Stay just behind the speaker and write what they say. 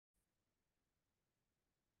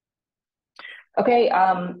Okay,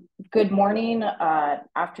 good morning,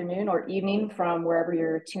 afternoon, or evening from wherever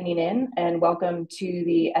you're tuning in, and welcome to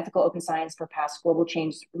the Ethical Open Science for Past Global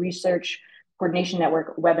Change Research Coordination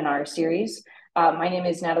Network webinar series. My name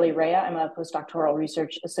is Natalie Rea. I'm a postdoctoral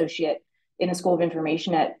research associate in the School of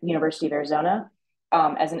Information at University of Arizona.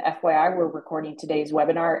 As an FYI, we're recording today's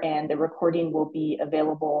webinar, and the recording will be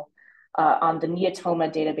available on the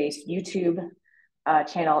Neotoma database YouTube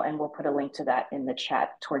channel, and we'll put a link to that in the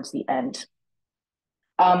chat towards the end.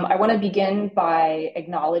 I want to begin by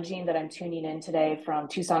acknowledging that I'm tuning in today from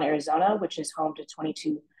Tucson, Arizona, which is home to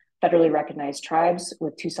 22 federally recognized tribes,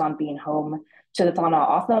 with Tucson being home to the Thana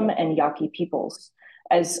Otham and Yaqui peoples.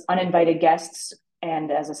 As uninvited guests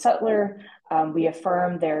and as a settler, we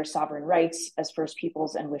affirm their sovereign rights as First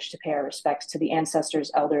Peoples and wish to pay our respects to the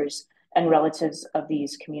ancestors, elders, and relatives of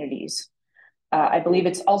these communities. I believe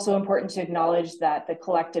it's also important to acknowledge that the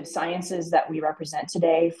collective sciences that we represent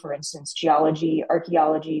today, for instance, geology,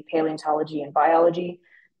 archaeology, paleontology, and biology,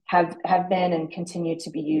 have been and continue to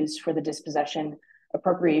be used for the dispossession,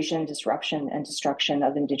 appropriation, disruption, and destruction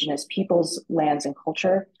of Indigenous peoples, lands, and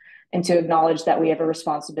culture, and to acknowledge that we have a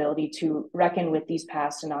responsibility to reckon with these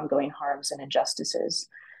past and ongoing harms and injustices.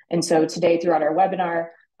 And so today, throughout our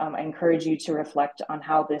webinar, I encourage you to reflect on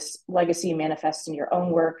how this legacy manifests in your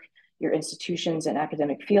own work, your institutions and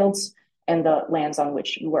academic fields, and the lands on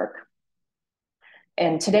which you work.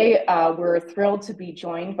 And today, we're thrilled to be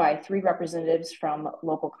joined by three representatives from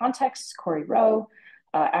local contexts: Corey Rowe,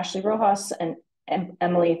 Ashley Rojas, and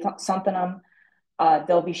Emily Santhanam.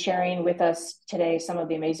 They'll be sharing with us today some of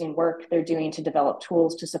the amazing work they're doing to develop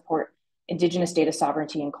tools to support Indigenous data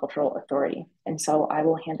sovereignty and cultural authority. And so I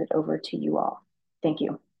will hand it over to you all. Thank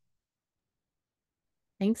you.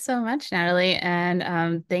 Thanks so much, Natalie.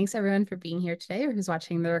 And thanks everyone for being here today or who's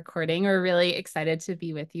watching the recording. We're really excited to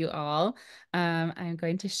be with you all. I'm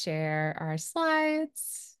going to share our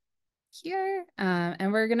slides here.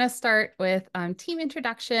 And we're going to start with team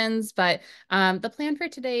introductions, but the plan for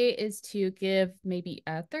today is to give maybe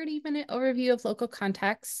a 30-minute overview of local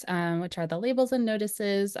contexts, which are the labels and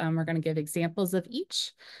notices. We're going to give examples of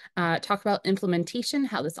each, talk about implementation,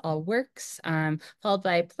 how this all works, followed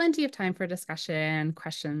by plenty of time for discussion,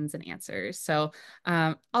 questions, and answers. So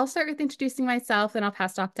I'll start with introducing myself, and I'll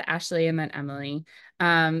pass it off to Ashley and then Emily.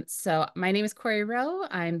 So my name is Corey Rowe.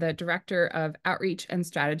 I'm the Director of Outreach and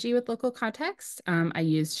Strategy with Local Context. I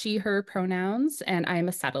use she, her pronouns, and I'm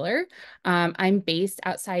a settler. I'm based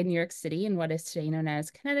outside New York City in what is today known as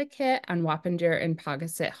Connecticut on Wappinger and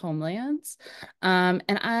Paugussett homelands. And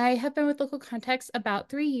I have been with Local Context about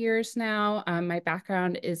 3 years now. My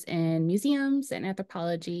background is in museums and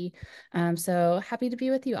anthropology. So happy to be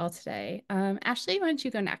with you all today. Ashley, why don't you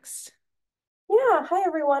go next? Yeah, hi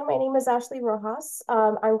everyone. My name is Ashley Rojas.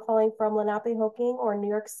 I'm calling from Lenape-Hoking or New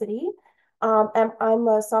York City. And I'm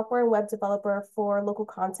a software and web developer for Local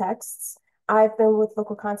Contexts. I've been with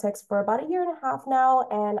Local Contexts for about a year and a half now,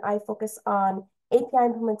 and I focus on API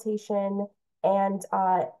implementation and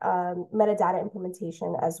metadata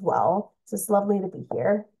implementation as well. So it's lovely to be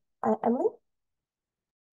here. Emily?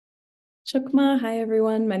 Shukma, hi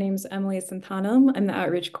everyone. My name is Emily Santhanam. I'm the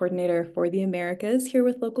outreach coordinator for the Americas here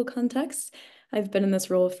with Local Contexts. I've been in this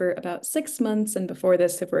role for about 6 months, and before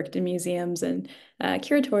this, I've worked in museums and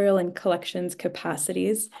curatorial and collections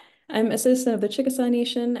capacities. I'm a citizen of the Chickasaw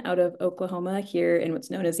Nation out of Oklahoma here in what's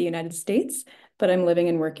known as the United States, but I'm living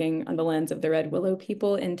and working on the lands of the Red Willow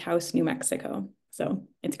people in Taos, New Mexico. So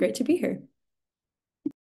it's great to be here.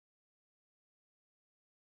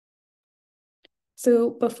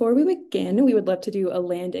 So before we begin, we would love to do a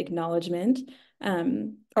land acknowledgement.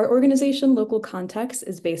 Our organization, Local Context,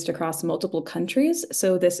 is based across multiple countries,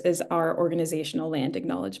 so this is our organizational land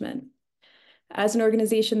acknowledgement. As an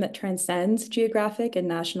organization that transcends geographic and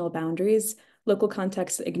national boundaries, Local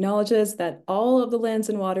Context acknowledges that all of the lands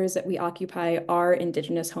and waters that we occupy are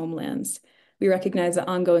Indigenous homelands. We recognize the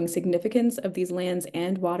ongoing significance of these lands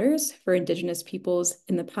and waters for Indigenous peoples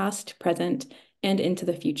in the past, present, and into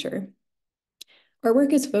the future. Our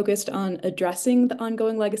work is focused on addressing the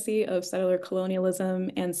ongoing legacy of settler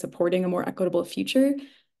colonialism and supporting a more equitable future.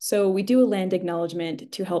 So we do a land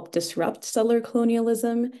acknowledgement to help disrupt settler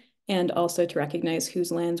colonialism and also to recognize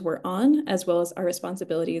whose lands we're on, as well as our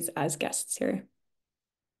responsibilities as guests here.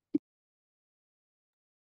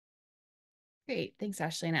 Great. Thanks,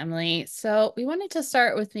 Ashley and Emily. So we wanted to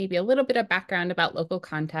start with maybe a little bit of background about local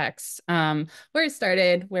context, where it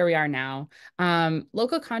started, where we are now.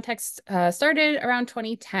 Local context started around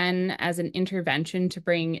 2010 as an intervention to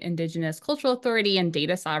bring Indigenous cultural authority and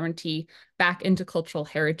data sovereignty back into cultural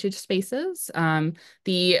heritage spaces.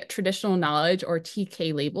 The traditional knowledge, or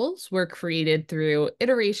TK labels, were created through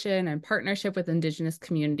iteration and partnership with Indigenous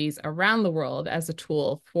communities around the world as a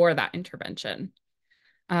tool for that intervention.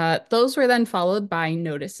 Those were then followed by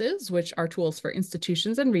notices, which are tools for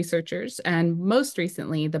institutions and researchers, and most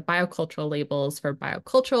recently, the biocultural labels for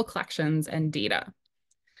biocultural collections and data.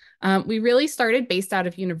 We really started based out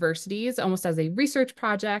of universities, almost as a research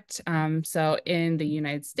project, so in the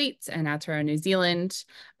United States and Aotearoa, New Zealand.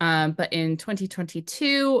 But in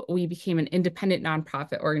 2022, we became an independent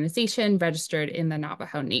nonprofit organization registered in the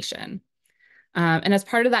Navajo Nation. And as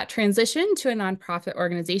part of that transition to a nonprofit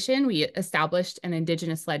organization, we established an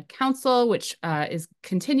Indigenous-led council, which is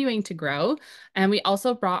continuing to grow. And we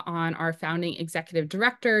also brought on our founding executive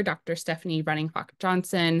director, Dr. Stephanie Running Hawk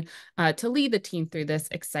Johnson, to lead the team through this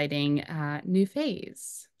exciting new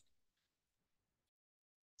phase.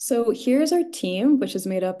 So here's our team, which is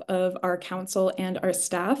made up of our council and our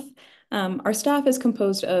staff. Our staff is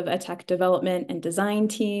composed of a tech development and design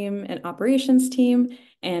team, an operations team,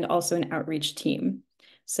 and also an outreach team.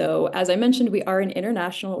 So as I mentioned, we are an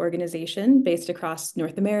international organization based across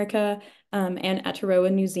North America and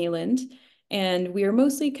Aotearoa, New Zealand. And we are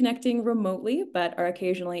mostly connecting remotely, but are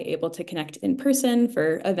occasionally able to connect in person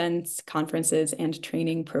for events, conferences, and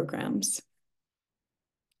training programs.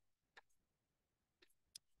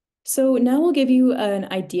 So now we'll give you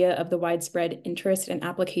an idea of the widespread interest and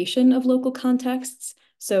application of local contexts.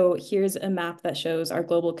 So here's a map that shows our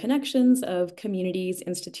global connections of communities,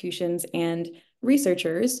 institutions, and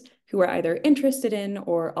researchers who are either interested in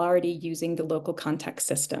or already using the local context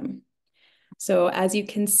system. So as you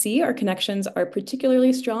can see, our connections are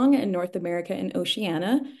particularly strong in North America and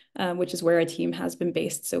Oceania, which is where our team has been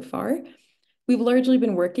based so far. We've largely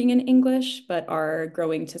been working in English, but are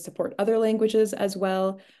growing to support other languages as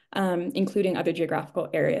well, including other geographical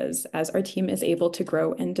areas, as our team is able to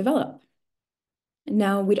grow and develop.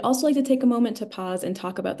 Now, we'd also like to take a moment to pause and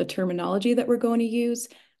talk about the terminology that we're going to use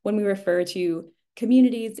when we refer to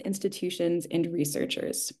communities, institutions, and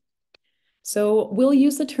researchers. So we'll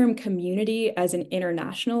use the term community as an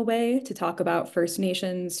international way to talk about First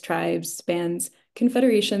Nations, tribes, bands,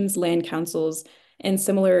 confederations, land councils, and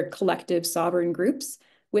similar collective sovereign groups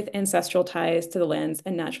with ancestral ties to the lands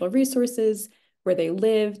and natural resources where they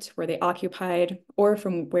lived, where they occupied, or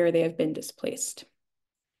from where they have been displaced.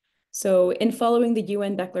 So in following the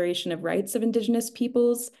UN Declaration of Rights of Indigenous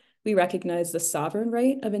Peoples, we recognize the sovereign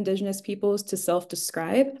right of Indigenous peoples to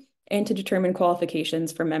self-describe and to determine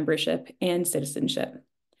qualifications for membership and citizenship.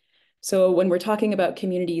 So when we're talking about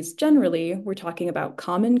communities generally, we're talking about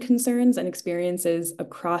common concerns and experiences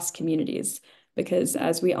across communities, because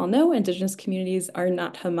as we all know, Indigenous communities are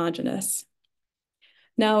not homogeneous.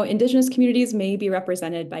 Now, Indigenous communities may be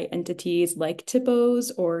represented by entities like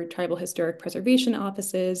TIPOs or tribal historic preservation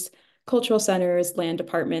offices, cultural centers, land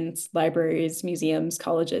departments, libraries, museums,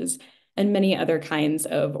 colleges, and many other kinds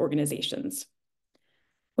of organizations.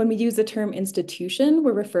 When we use the term institution,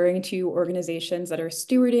 we're referring to organizations that are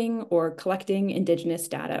stewarding or collecting Indigenous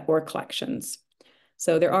data or collections.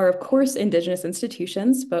 So there are, of course, Indigenous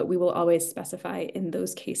institutions, but we will always specify in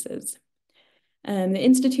those cases. The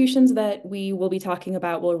institutions that we will be talking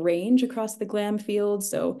about will range across the GLAM field,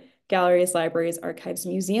 so galleries, libraries, archives,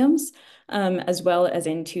 museums, as well as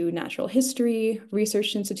into natural history,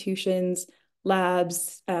 research institutions,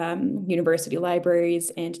 labs, university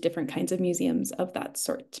libraries, and different kinds of museums of that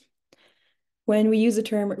sort. When we use the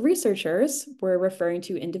term researchers, we're referring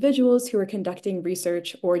to individuals who are conducting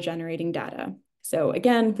research or generating data. So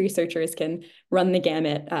again, researchers can run the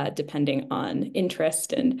gamut depending on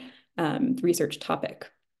interest and research topic.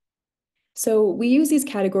 So we use these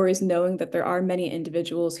categories knowing that there are many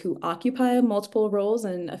individuals who occupy multiple roles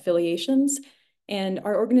and affiliations, and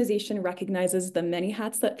our organization recognizes the many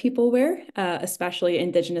hats that people wear, especially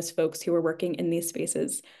Indigenous folks who are working in these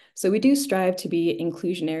spaces. So we do strive to be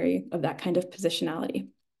inclusionary of that kind of positionality.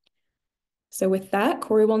 So with that,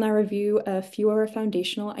 Corey will now review a few of our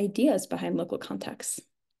foundational ideas behind local contexts.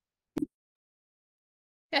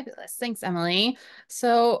 Fabulous. Thanks, Emily.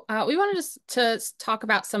 So we wanted to talk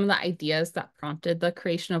about some of the ideas that prompted the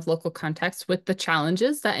creation of local context with the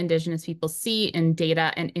challenges that Indigenous people see in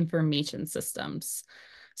data and information systems.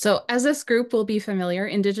 So as this group will be familiar,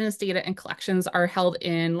 Indigenous data and collections are held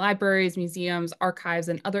in libraries, museums, archives,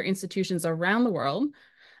 and other institutions around the world.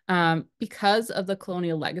 Because of the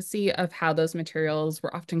colonial legacy of how those materials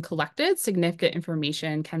were often collected, significant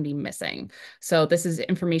information can be missing. So this is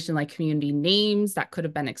information like community names that could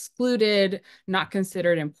have been excluded, not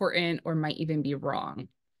considered important, or might even be wrong.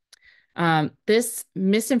 This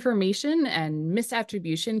misinformation and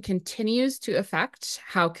misattribution continues to affect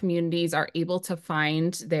how communities are able to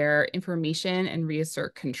find their information and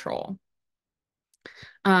reassert control.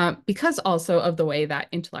 Because also of the way that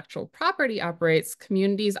intellectual property operates,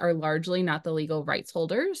 communities are largely not the legal rights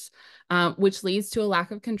holders, which leads to a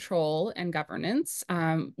lack of control and governance,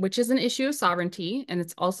 which is an issue of sovereignty. And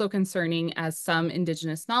it's also concerning as some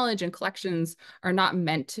Indigenous knowledge and collections are not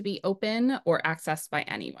meant to be open or accessed by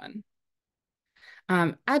anyone.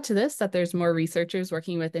 Add to this that there's more researchers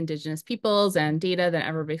working with Indigenous peoples and data than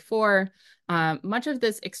ever before. Much of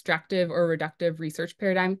this extractive or reductive research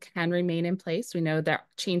paradigm can remain in place. We know that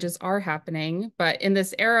changes are happening, but in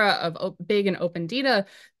this era of big and open data,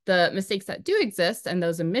 the mistakes that do exist and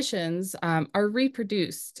those omissions are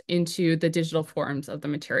reproduced into the digital forms of the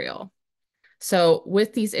material. So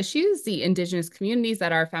with these issues, the Indigenous communities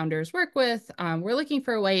that our founders work with, we're looking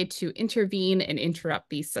for a way to intervene and interrupt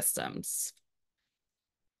these systems.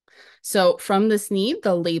 So from this need,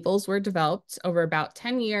 the labels were developed over about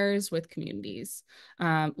 10 years with communities.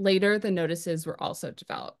 Later, the notices were also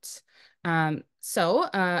developed.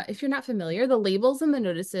 If you're not familiar, the labels and the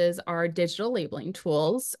notices are digital labeling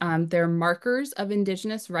tools. They're markers of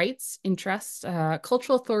Indigenous rights, interests,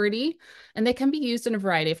 cultural authority, and they can be used in a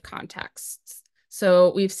variety of contexts.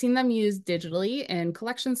 So we've seen them used digitally in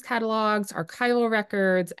collections catalogs, archival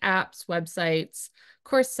records, apps, websites,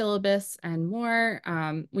 course syllabus, and more.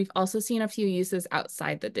 We've also seen a few uses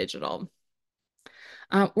outside the digital.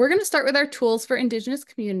 We're going to start with our tools for Indigenous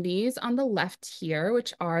communities on the left here,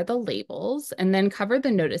 which are the labels, and then cover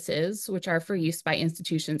the notices, which are for use by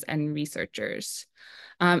institutions and researchers.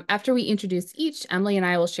 After we introduce each, Emily and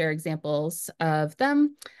I will share examples of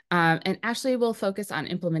them, and Ashley will focus on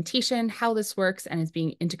implementation, how this works, and is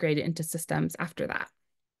being integrated into systems after that.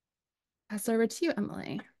 Pass over to you,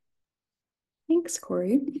 Emily. Thanks,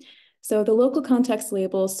 Corey. So the local context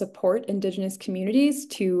labels support Indigenous communities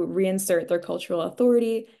to reinsert their cultural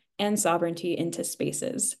authority and sovereignty into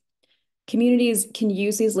spaces. Communities can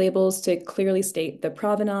use these labels to clearly state the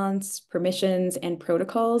provenance, permissions, and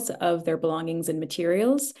protocols of their belongings and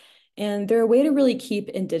materials. And they're a way to really keep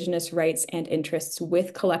Indigenous rights and interests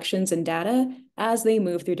with collections and data as they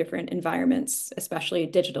move through different environments, especially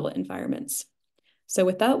digital environments. So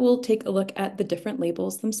with that, we'll take a look at the different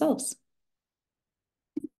labels themselves.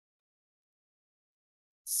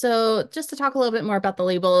 So just to talk a little bit more about the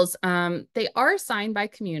labels, they are signed by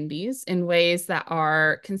communities in ways that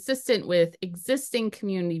are consistent with existing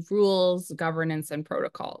community rules, governance, and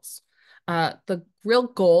protocols. The real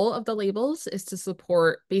goal of the labels is to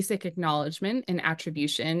support basic acknowledgement and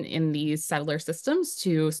attribution in these settler systems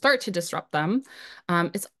to start to disrupt them.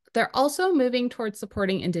 They're also moving towards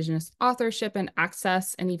supporting Indigenous authorship and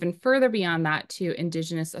access, and even further beyond that to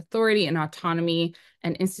Indigenous authority and autonomy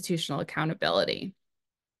and institutional accountability.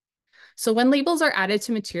 So when labels are added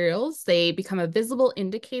to materials, they become a visible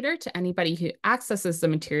indicator to anybody who accesses the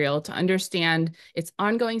material to understand its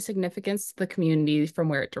ongoing significance to the community from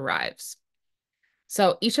where it derives.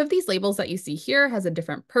 So each of these labels that you see here has a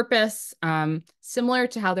different purpose, similar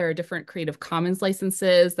to how there are different Creative Commons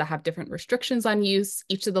licenses that have different restrictions on use.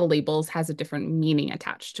 Each of the labels has a different meaning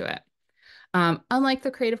attached to it. Unlike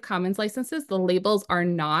the Creative Commons licenses, the labels are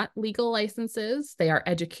not legal licenses. They are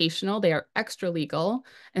educational, they are extra legal,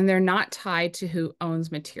 and they're not tied to who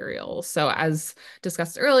owns materials. So as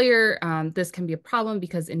discussed earlier, this can be a problem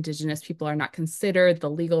because Indigenous people are not considered the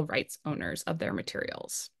legal rights owners of their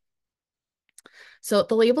materials. So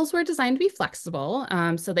the labels were designed to be flexible,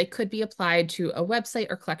 so they could be applied to a website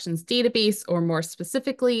or collections database, or more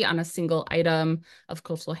specifically on a single item of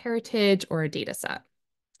cultural heritage or a data set.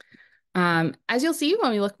 As you'll see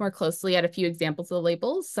when we look more closely at a few examples of the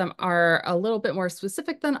labels, some are a little bit more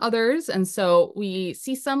specific than others. And so we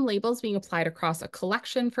see some labels being applied across a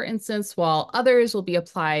collection, for instance, while others will be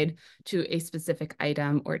applied to a specific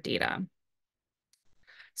item or data.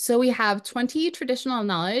 So we have 20 traditional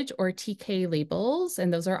knowledge or TK labels,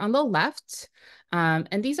 and those are on the left.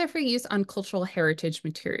 And these are for use on cultural heritage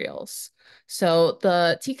materials. So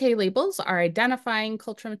the TK labels are identifying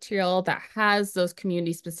cultural material that has those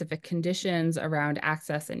community-specific conditions around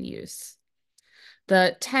access and use.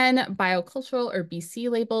 The 10 biocultural or BC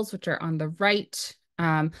labels, which are on the right,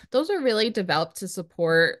 Those are really developed to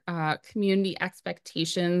support community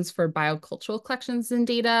expectations for biocultural collections and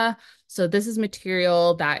data. So this is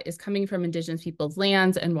material that is coming from Indigenous people's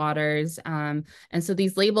lands and waters. And so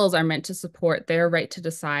these labels are meant to support their right to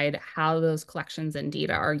decide how those collections and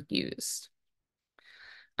data are used.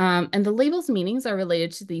 And the label's meanings are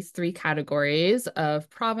related to these three categories of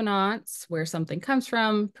provenance, where something comes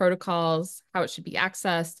from, protocols, how it should be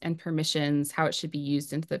accessed, and permissions, how it should be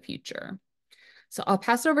used into the future. So I'll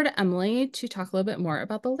pass it over to Emily to talk a little bit more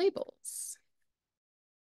about the labels.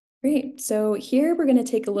 Great. So here we're going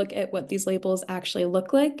to take a look at what these labels actually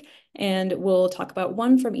look like, and we'll talk about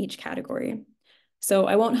one from each category. So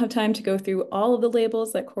I won't have time to go through all of the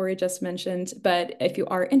labels that Corey just mentioned, but if you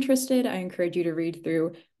are interested, I encourage you to read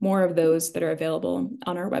through more of those that are available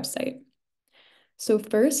on our website. So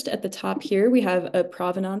first, at the top here, we have a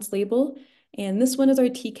provenance label, and this one is our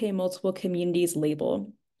TK Multiple Communities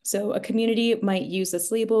label. So a community might use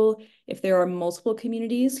this label if there are multiple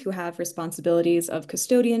communities who have responsibilities of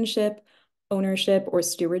custodianship, ownership, or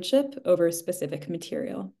stewardship over a specific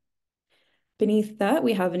material. Beneath that,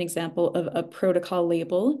 we have an example of a protocol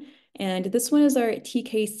label, and this one is our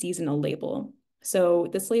TK seasonal label. So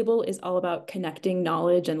this label is all about connecting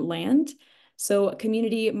knowledge and land. So a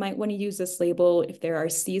community might want to use this label if there are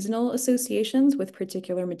seasonal associations with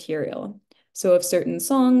particular material. So if certain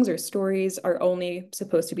songs or stories are only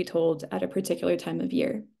supposed to be told at a particular time of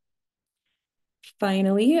year.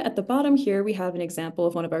 Finally, at the bottom here, we have an example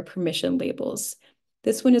of one of our permission labels.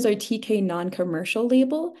 This one is our TK non-commercial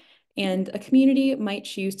label, and a community might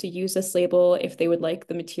choose to use this label if they would like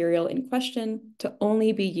the material in question to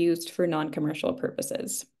only be used for non-commercial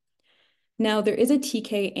purposes. Now, there is a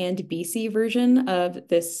TK and BC version of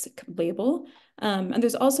this label, and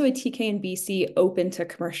there's also a TK and BC open to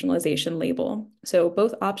commercialization label. So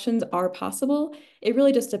both options are possible. It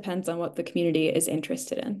really just depends on what the community is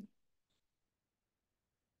interested in.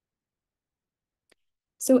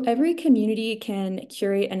 So every community can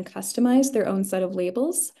curate and customize their own set of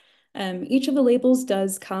labels. Each of the labels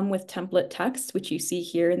does come with template text, which you see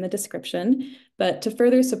here in the description. But to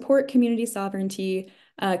further support community sovereignty,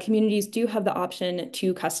 communities do have the option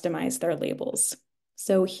to customize their labels.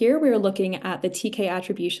 So here we're looking at the TK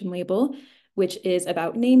attribution label, which is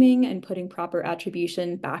about naming and putting proper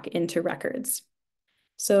attribution back into records.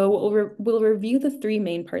 So we'll review the three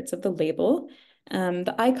main parts of the label.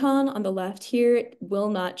 The icon on the left here will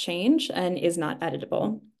not change and is not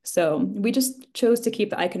editable. So we just chose to keep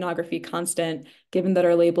the iconography constant, given that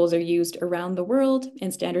our labels are used around the world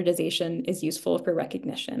and standardization is useful for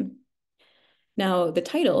recognition. Now, the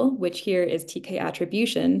title, which here is TK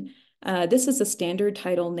attribution, this is a standard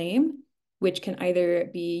title name, which can either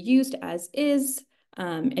be used as is,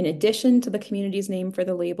 in addition to the community's name for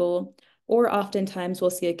the label, or oftentimes we'll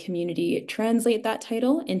see a community translate that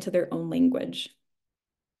title into their own language.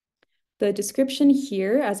 The description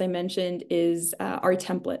here, as I mentioned, is our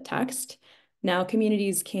template text. Now,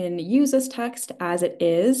 communities can use this text as it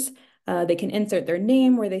is. They can insert their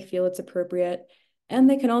name where they feel it's appropriate, and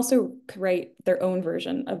they can also write their own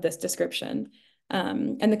version of this description.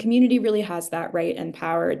 And the community really has that right and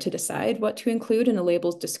power to decide what to include in a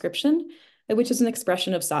label's description, which is an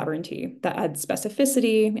expression of sovereignty that adds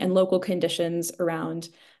specificity and local conditions around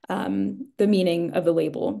the meaning of the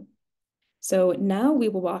label. So now we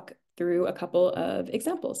will walk through a couple of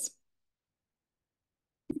examples.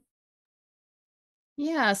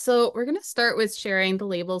 Yeah, so we're going to start with sharing the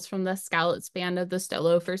labels from the Skalitz Band of the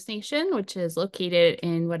Stolo First Nation, which is located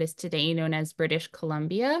in what is today known as British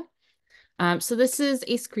Columbia. So this is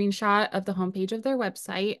a screenshot of the homepage of their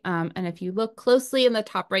website. And if you look closely in the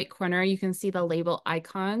top right corner, you can see the label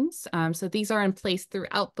icons. So these are in place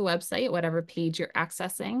throughout the website, whatever page you're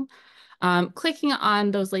accessing. Clicking on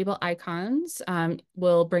those label icons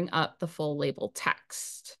will bring up the full label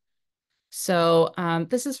text. So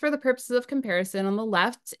this is for the purposes of comparison. On the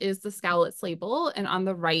left is the Skalitz label, and on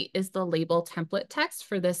the right is the label template text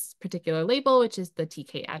for this particular label, which is the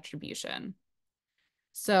TK attribution.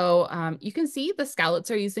 So you can see the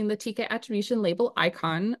Skalitz are using the TK attribution label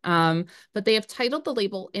icon, but they have titled the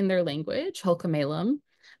label in their language, Hulkamelam.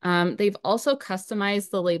 They've also customized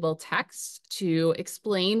the label text to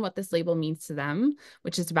explain what this label means to them,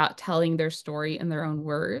 which is about telling their story in their own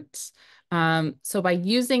words. So by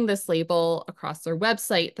using this label across their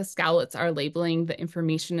website, the Skalitz are labeling the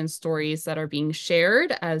information and stories that are being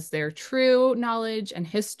shared as their true knowledge and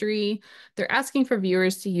history. They're asking for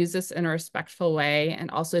viewers to use this in a respectful way and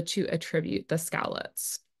also to attribute the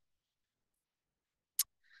Skalitz.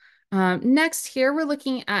 Next, here we're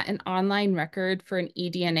looking at an online record for an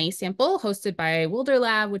eDNA sample hosted by Wilder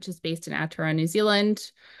Lab, which is based in Aotearoa, New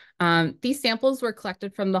Zealand. These samples were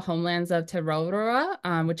collected from the homelands of Te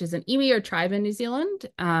Rauroa, which is an iwi or tribe in New Zealand.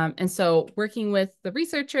 And so working with the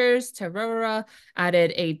researchers, Te Rauroa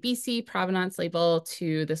added a BC provenance label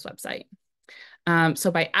to this website.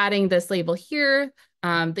 So by adding this label here,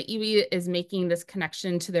 the iwi is making this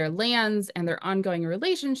connection to their lands and their ongoing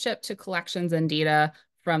relationship to collections and data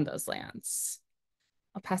from those lands.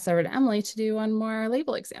 I'll pass over to Emily to do one more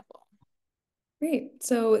label example. Great.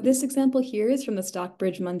 So this example here is from the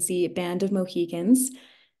Stockbridge-Munsee Band of Mohicans.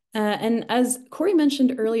 And as Corey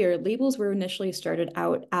mentioned earlier, labels were initially started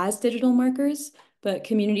out as digital markers, but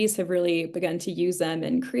communities have really begun to use them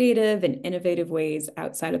in creative and innovative ways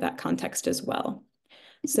outside of that context as well.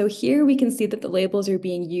 So here we can see that the labels are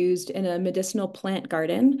being used in a medicinal plant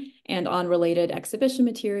garden and on related exhibition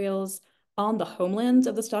materials on the homelands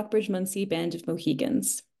of the Stockbridge-Munsee Band of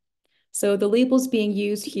Mohicans. So the labels being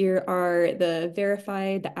used here are the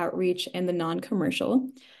verified, the outreach, and the non-commercial.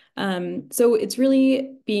 So it's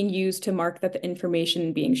really being used to mark that the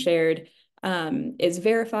information being shared is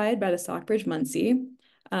verified by the Stockbridge-Munsee,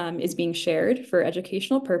 is being shared for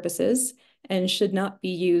educational purposes, and should not be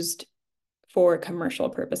used for commercial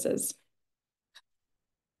purposes.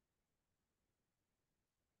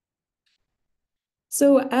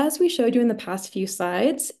 So as we showed you in the past few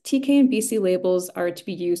slides, TK and BC labels are to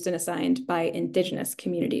be used and assigned by Indigenous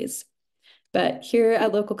communities. But here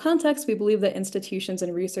at Local Context, we believe that institutions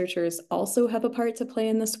and researchers also have a part to play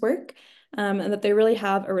in this work, and that they really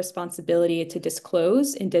have a responsibility to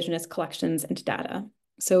disclose Indigenous collections and data.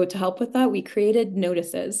 So to help with that, we created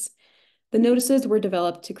notices. The notices were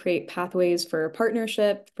developed to create pathways for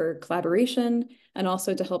partnership, for collaboration, and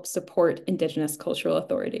also to help support Indigenous cultural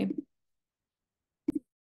authority.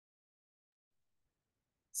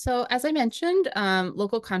 So as I mentioned,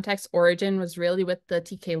 local context origin was really with the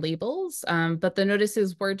TK labels, but the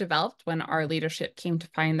notices were developed when our leadership came to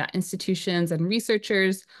find that institutions and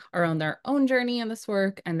researchers are on their own journey in this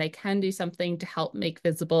work, and they can do something to help make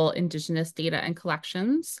visible Indigenous data and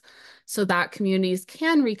collections so that communities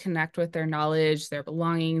can reconnect with their knowledge, their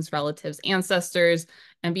belongings, relatives, ancestors,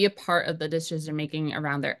 and be a part of the decision-making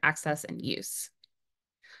around their access and use.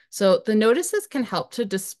 So the notices can help to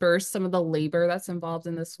disperse some of the labor that's involved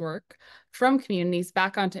in this work from communities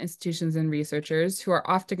back onto institutions and researchers who are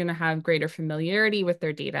often going to have greater familiarity with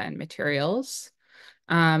their data and materials.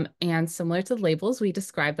 And similar to the labels, we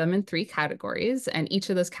describe them in 3 categories, and each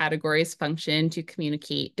of those categories function to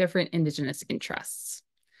communicate different Indigenous interests.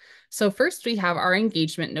 So first we have our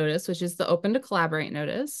engagement notice, which is the open to collaborate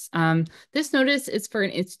notice. This notice is for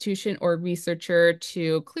an institution or researcher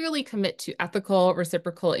to clearly commit to ethical,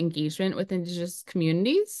 reciprocal engagement with Indigenous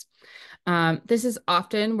communities. This is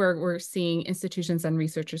often where we're seeing institutions and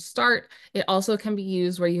researchers start. It also can be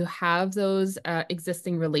used where you have those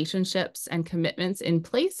existing relationships and commitments in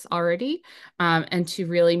place already, and to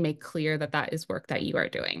really make clear that that is work that you are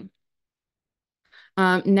doing.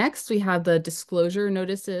 Next, we have the disclosure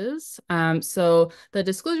notices. So the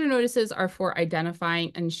disclosure notices are for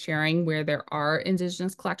identifying and sharing where there are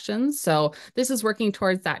Indigenous collections. So this is working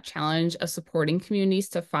towards that challenge of supporting communities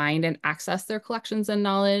to find and access their collections and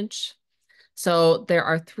knowledge. So there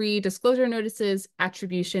are 3 disclosure notices: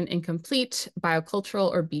 attribution incomplete, biocultural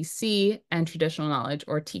or BC, and traditional knowledge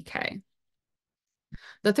or TK.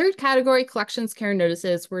 The third category, collections care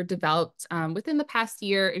notices, were developed within the past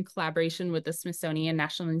year in collaboration with the Smithsonian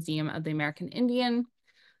National Museum of the American Indian.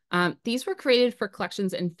 These were created for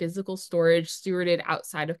collections in physical storage stewarded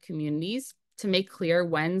outside of communities to make clear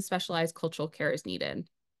when specialized cultural care is needed.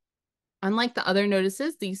 Unlike the other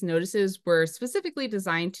notices, these notices were specifically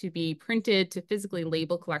designed to be printed to physically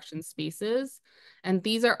label collection spaces, and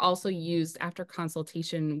these are also used after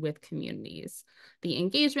consultation with communities. The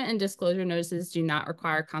engagement and disclosure notices do not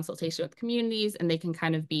require consultation with communities, and they can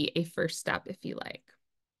kind of be a first step if you like.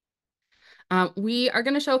 We are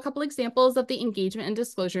going to show a couple examples of the engagement and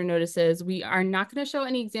disclosure notices. We are not going to show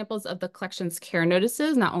any examples of the collections care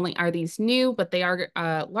notices. Not only are these new, but they are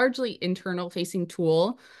a largely internal facing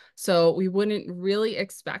tool. So we wouldn't really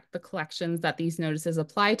expect the collections that these notices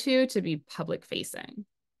apply to be public facing.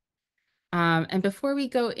 And before we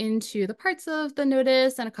go into the parts of the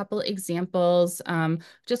notice and a couple of examples,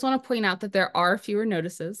 just want to point out that there are fewer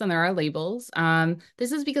notices than there are labels.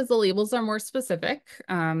 This is because the labels are more specific.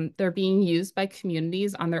 They're being used by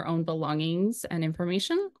communities on their own belongings and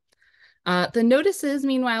information. The notices,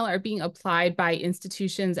 meanwhile, are being applied by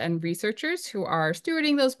institutions and researchers who are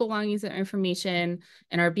stewarding those belongings and information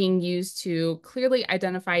and are being used to clearly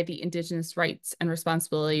identify the Indigenous rights and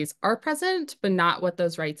responsibilities are present, but not what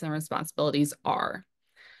those rights and responsibilities are.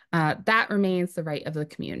 That remains the right of the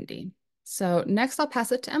community. So next I'll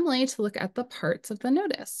pass it to Emily to look at the parts of the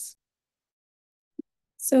notice.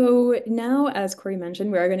 So now, as Corey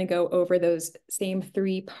mentioned, we are going to go over those same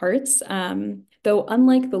three parts. Though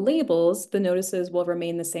unlike the labels, the notices will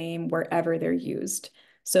remain the same wherever they're used.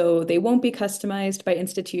 So they won't be customized by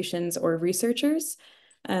institutions or researchers.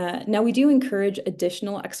 Now, we do encourage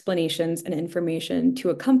additional explanations and information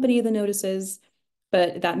to accompany the notices,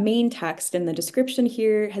 but that main text in the description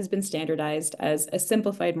here has been standardized as a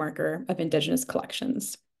simplified marker of Indigenous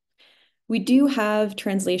collections. We do have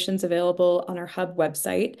translations available on our Hub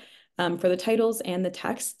website for the titles and the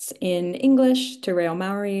texts in English, Te Reo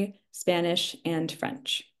Maori, Spanish, and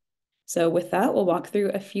French. So with that, we'll walk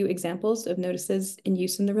through a few examples of notices in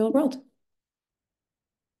use in the real world.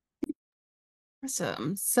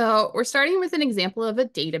 Awesome. So we're starting with an example of a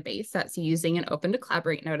database that's using an open to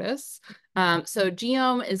collaborate notice. So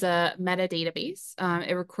Genome is a metadatabase.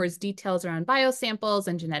 It records details around biosamples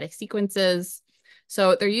and genetic sequences.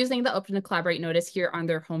 So they're using the open to collaborate notice here on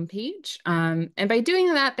their homepage. And by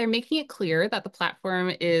doing that, they're making it clear that the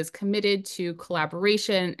platform is committed to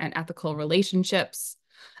collaboration and ethical relationships.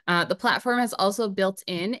 The platform has also built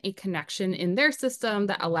in a connection in their system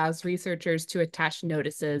that allows researchers to attach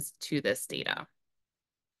notices to this data.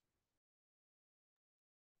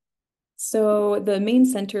 So the main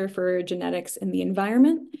Center for Genetics in the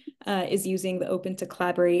Environment is using the Open to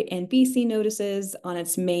Collaborate and BC notices on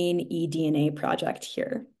its main eDNA project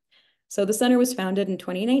here. So the center was founded in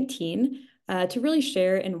 2019 to really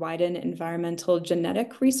share and widen environmental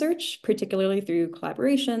genetic research, particularly through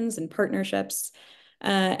collaborations and partnerships.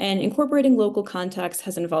 And incorporating local context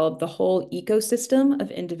has involved the whole ecosystem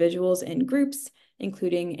of individuals and groups,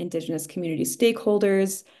 including Indigenous community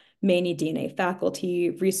stakeholders, main eDNA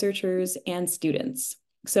faculty, researchers, and students.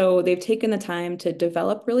 So they've taken the time to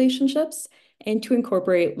develop relationships and to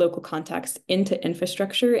incorporate local context into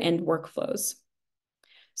infrastructure and workflows.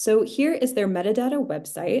 So here is their metadata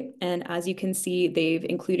website. And as you can see, they've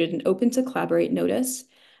included an open to collaborate notice,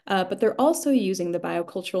 but they're also using the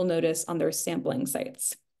biocultural notice on their sampling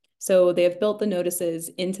sites. So they have built the notices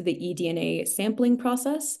into the eDNA sampling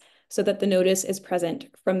process so that the notice is present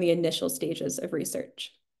from the initial stages of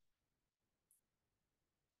research.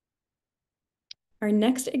 Our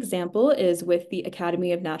next example is with the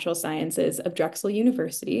Academy of Natural Sciences of Drexel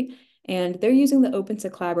University, and they're using the Open to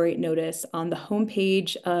Collaborate notice on the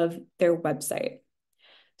homepage of their website.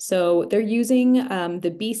 So they're using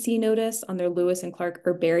the BC notice on their Lewis and Clark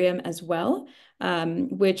herbarium as well,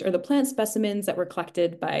 which are the plant specimens that were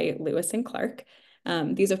collected by Lewis and Clark.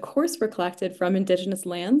 These, of course, were collected from Indigenous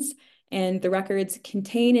lands, and the records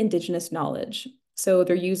contain Indigenous knowledge. So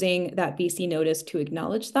they're using that BC notice to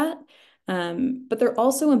acknowledge that. But they're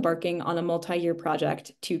also embarking on a multi-year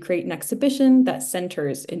project to create an exhibition that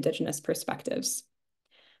centers Indigenous perspectives.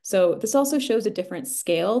 So this also shows a different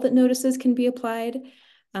scale that notices can be applied.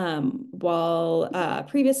 While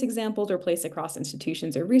previous examples were placed across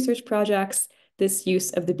institutions or research projects, this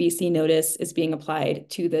use of the BC notice is being applied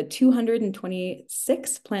to the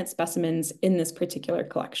 226 plant specimens in this particular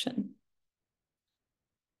collection.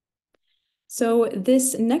 So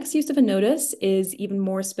this next use of a notice is even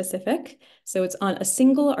more specific. So it's on a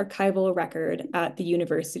single archival record at the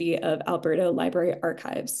University of Alberta Library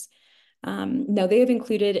Archives. Now they have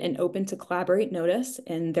included an open to collaborate notice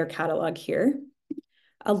in their catalog here.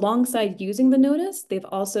 Alongside using the notice, they've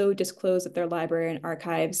also disclosed that their library and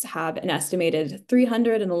archives have an estimated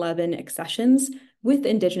 311 accessions with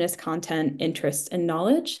Indigenous content, interests, and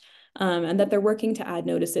knowledge, and that they're working to add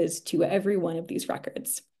notices to every one of these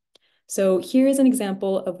records. So here is an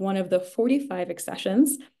example of one of the 45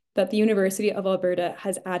 accessions that the University of Alberta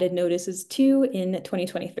has added notices to in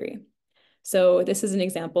 2023. So this is an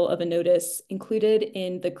example of a notice included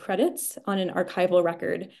in the credits on an archival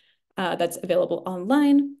record that's available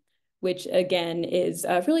online, which again is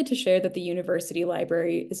really to share that the university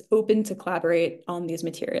library is open to collaborate on these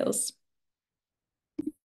materials.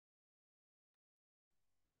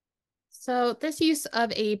 So this use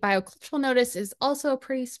of a biocultural notice is also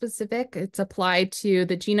pretty specific. It's applied to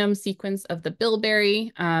the genome sequence of the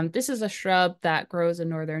bilberry. This is a shrub that grows in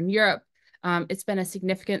Northern Europe. It's been a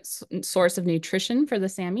significant source of nutrition for the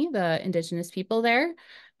Sami, the Indigenous people there.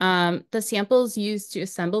 The samples used to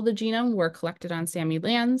assemble the genome were collected on Sami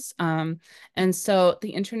lands. And so the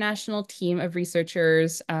international team of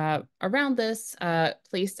researchers around this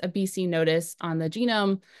placed a BC notice on the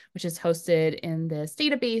genome, which is hosted in this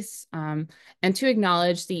database, and to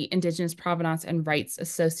acknowledge the Indigenous provenance and rights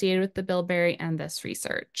associated with the bilberry and this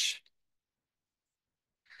research.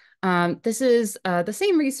 This is the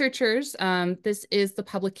same researchers. This is the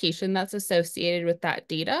publication that's associated with that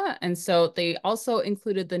data. And so they also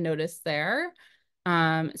included the notice there.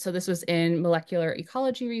 So this was in molecular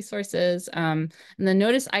ecology resources. And the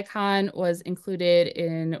notice icon was included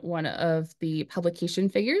in one of the publication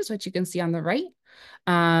figures, which you can see on the right.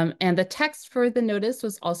 And the text for the notice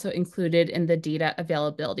was also included in the data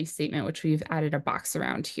availability statement, which we've added a box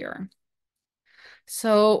around here.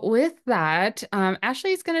 So with that,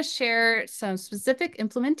 Ashley is going to share some specific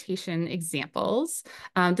implementation examples.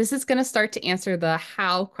 This is going to start to answer the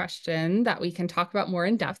how question that we can talk about more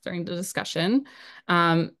in depth during the discussion.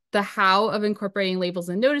 The how of incorporating labels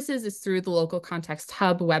and notices is through the Local Context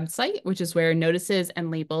Hub website, which is where notices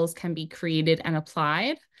and labels can be created and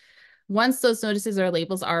applied. Once those notices or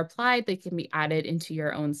labels are applied, they can be added into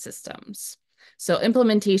your own systems. So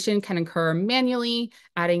implementation can occur manually,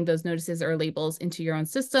 adding those notices or labels into your own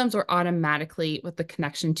systems, or automatically with the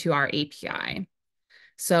connection to our API.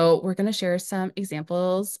 So we're going to share some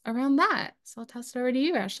examples around that. So I'll toss it over to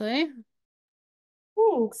you, Ashley.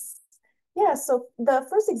 Thanks. Yeah, so the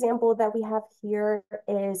first example that we have here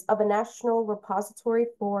is of a national repository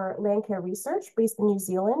for land care research based in New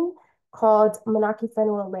Zealand called Manaki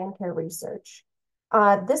Whenua Land Care Research.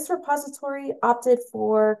 This repository opted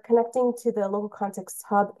for connecting to the Local Context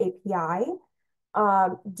Hub API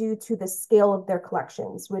due to the scale of their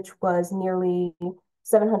collections, which was nearly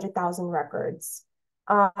 700,000 records.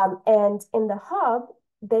 And in the hub,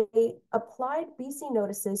 they applied BC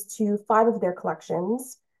notices to 5 of their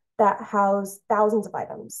collections that house thousands of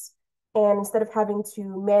items. And instead of having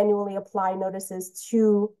to manually apply notices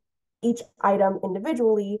to each item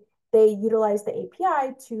individually, they utilized the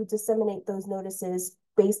API to disseminate those notices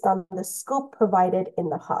based on the scope provided in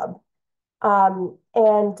the hub.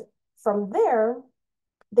 And from there,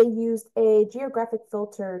 they used a geographic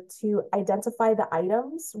filter to identify the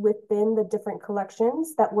items within the different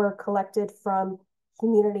collections that were collected from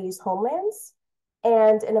communities' homelands.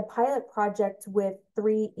 And in a pilot project with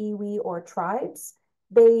 3 iwi or tribes,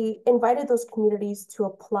 they invited those communities to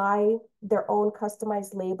apply their own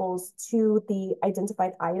customized labels to the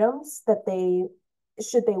identified items that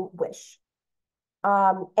should they wish.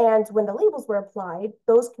 And when the labels were applied,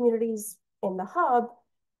 those communities in the hub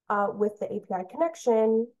with the API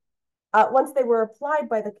connection, once they were applied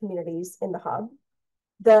by the communities in the hub,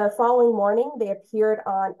 the following morning, they appeared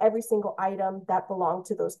on every single item that belonged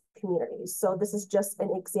to those communities. So this is just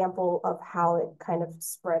an example of how it kind of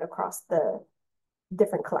spread across the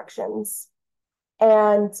different collections.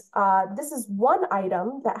 And this is one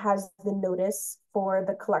item that has the notice for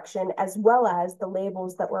the collection, as well as the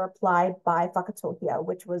labels that were applied by Whakatohia,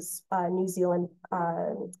 which was New Zealand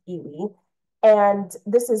iwi. And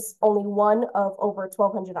this is only one of over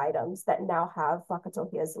 1,200 items that now have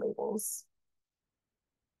Whakatohia's labels.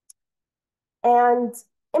 And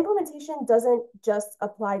implementation doesn't just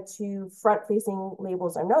apply to front-facing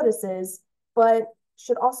labels or notices, but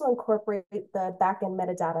should also incorporate the back-end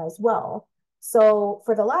metadata as well. So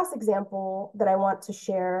for the last example that I want to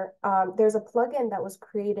share, there's a plugin that was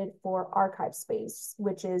created for ArchiveSpace,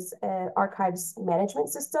 which is an archives management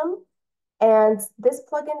system. And this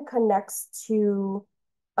plugin connects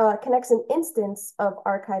an instance of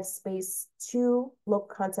ArchiveSpace to Local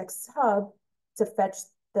Context Hub to fetch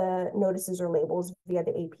the notices or labels via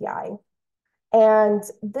the API. And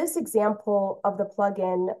this example of the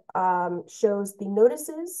plugin shows the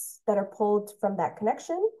notices that are pulled from that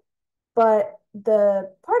connection, but the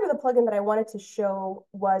part of the plugin that I wanted to show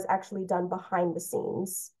was actually done behind the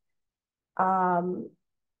scenes.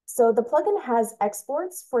 So the plugin has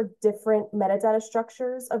exports for different metadata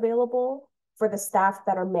structures available for the staff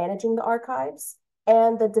that are managing the archives.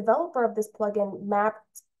 And the developer of this plugin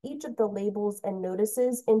mapped each of the labels and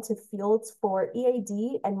notices into fields for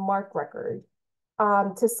EAD and MARC record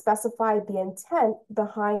to specify the intent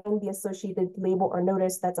behind the associated label or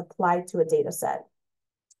notice that's applied to a data set.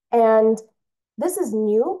 And this is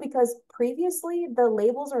new because previously the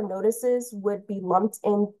labels or notices would be lumped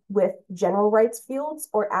in with general rights fields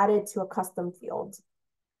or added to a custom field.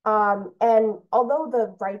 And although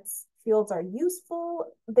the rights fields are useful,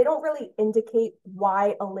 they don't really indicate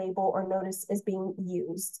why a label or notice is being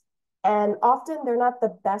used. And often they're not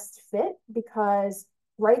the best fit because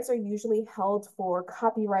rights are usually held for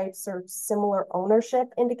copyrights or similar ownership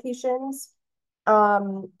indications.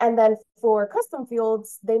 And then for custom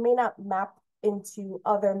fields, they may not map into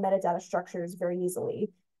other metadata structures very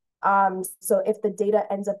easily. So if the data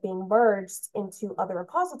ends up being merged into other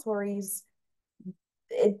repositories,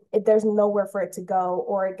 there's nowhere for it to go,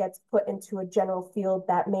 or it gets put into a general field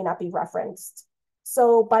that may not be referenced.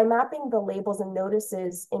 So by mapping the labels and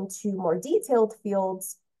notices into more detailed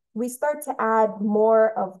fields, we start to add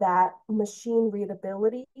more of that machine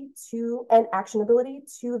readability to and actionability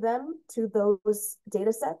to them, to those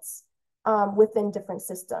data sets within different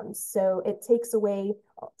systems. So it takes away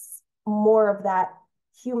more of that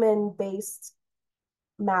human-based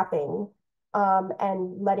mapping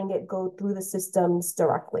and letting it go through the systems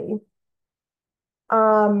directly.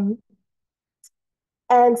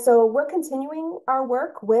 And so we're continuing our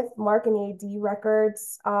work with MARC and AD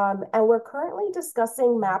records, and we're currently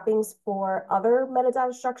discussing mappings for other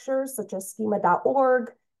metadata structures such as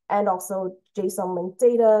schema.org and also JSON linked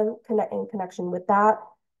data in connection with that,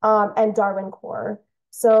 and Darwin Core.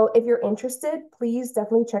 So if you're interested, please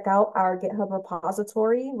definitely check out our GitHub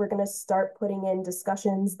repository. We're going to start putting in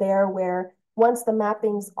discussions there where once the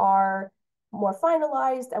mappings are more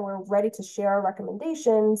finalized and we're ready to share our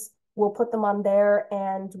recommendations, we'll put them on there,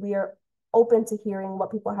 and we are open to hearing what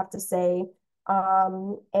people have to say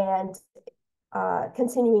and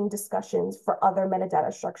continuing discussions for other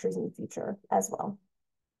metadata structures in the future as well.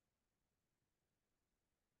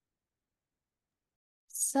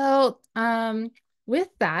 So with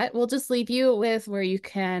that, we'll just leave you with where you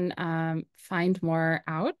can find more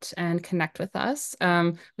out and connect with us.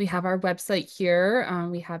 We have our website here.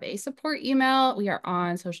 We have a support email. We are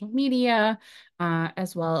on social media,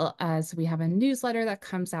 as well as we have a newsletter that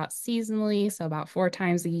comes out seasonally, so about 4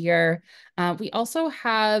 times a year. We also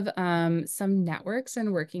have some networks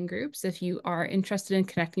and working groups. If you are interested in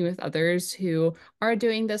connecting with others who are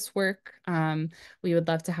doing this work, we would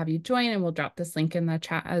love to have you join, and we'll drop this link in the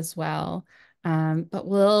chat as well. But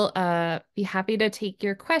we'll be happy to take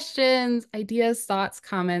your questions, ideas, thoughts,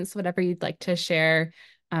 comments, whatever you'd like to share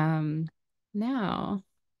now.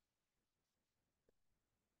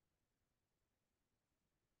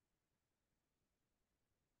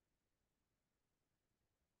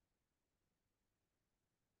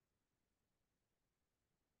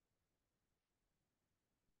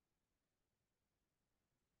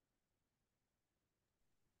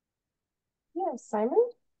 Yes, Simon?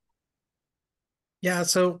 Yeah,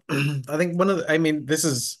 so I think this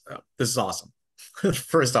is awesome.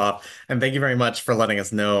 First off, and thank you very much for letting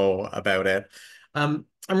us know about it. I'm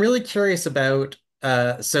really curious about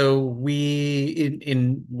so we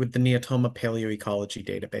in with the Neotoma paleoecology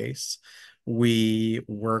database, we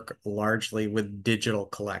work largely with digital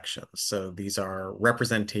collections. So these are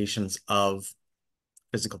representations of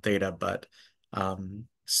physical data, but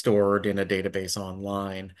stored in a database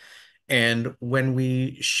online. And when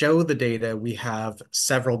we show the data, we have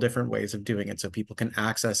several different ways of doing it. So people can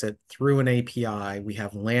access it through an API. We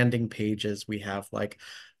have landing pages. We have like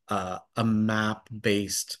a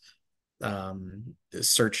map-based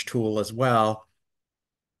search tool as well.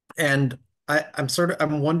 And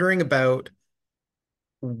I'm wondering about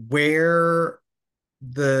where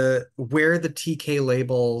the TK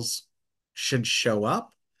labels should show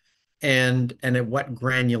up and at what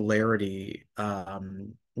granularity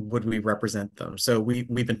would we represent them. So we've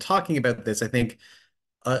been talking about this. I think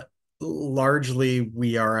largely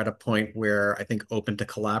we are at a point where I think open to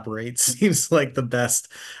collaborate seems like the best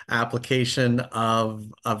application of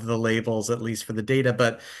the labels, at least for the data.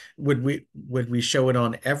 But would we show it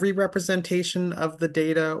on every representation of the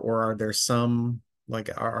data, or are there some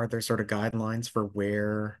are there sort of guidelines for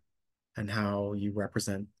where and how you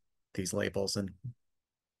represent these labels? And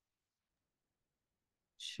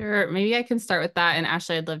Sure, maybe I can start with that, and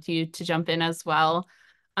Ashley, I'd love you to jump in as well.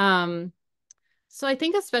 So I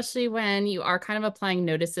think especially when you are kind of applying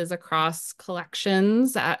notices across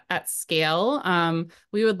collections at scale,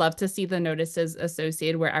 we would love to see the notices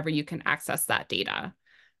associated wherever you can access that data.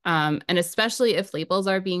 And especially if labels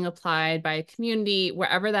are being applied by a community,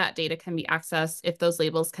 wherever that data can be accessed, if those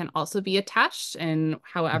labels can also be attached and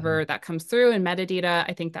however that comes through in metadata,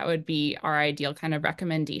 I think that would be our ideal kind of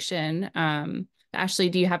recommendation. Ashley,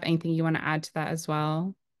 do you have anything you want to add to that as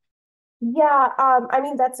well? Yeah, I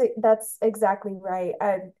mean that's exactly right.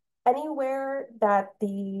 Anywhere that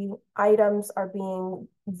the items are being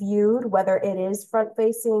viewed, whether it is front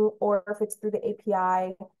facing or if it's through the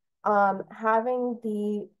API, having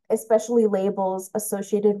the especially labels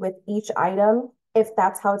associated with each item, if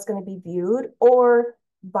that's how it's going to be viewed, or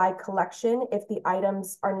by collection, if the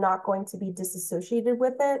items are not going to be disassociated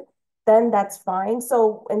with it, then that's fine.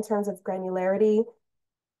 So in terms of granularity,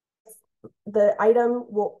 the item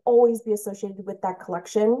will always be associated with that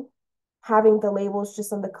collection. Having the labels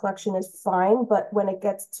just on the collection is fine, but when it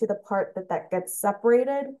gets to the part that gets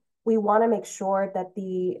separated, we want to make sure that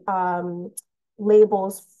the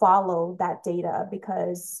labels follow that data,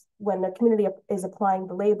 because when the community is applying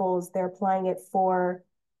the labels, they're applying it for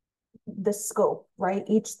the scope, right?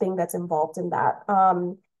 Each thing that's involved in that.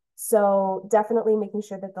 So definitely making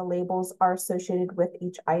sure that the labels are associated with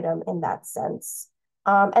each item in that sense.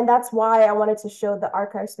 And that's why I wanted to show the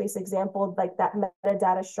archive space example, like that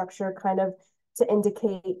metadata structure kind of to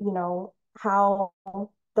indicate, you know, how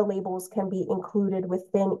the labels can be included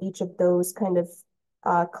within each of those kind of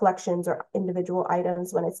collections or individual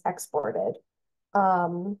items when it's exported.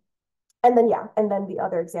 And then, yeah, and then the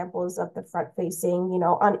other examples of the front facing, you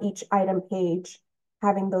know, on each item page,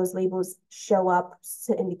 having those labels show up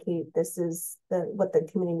to indicate this is what the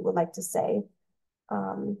community would like to say.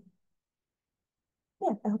 Yeah,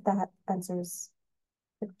 I hope that answers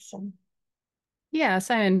the question. Yeah,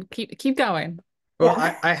 Simon, keep going. Well,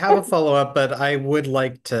 Yeah. I have a follow-up, but I would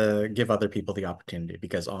like to give other people the opportunity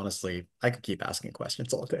because honestly, I could keep asking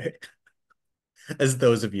questions all day, as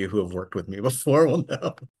those of you who have worked with me before will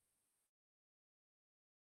know.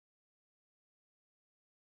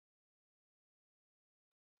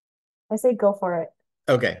 I say go for it.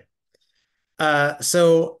 Okay.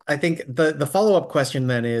 So I think the follow-up question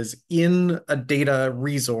then is, in a data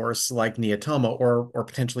resource like Neotoma or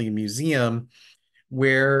potentially a museum,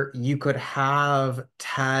 where you could have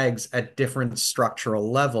tags at different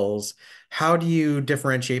structural levels, how do you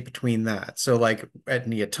differentiate between that? So like at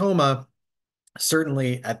Neotoma,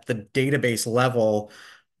 certainly at the database level,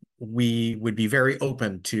 we would be very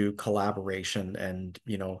open to collaboration and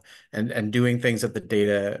and doing things at the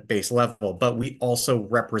database level, but we also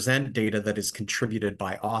represent data that is contributed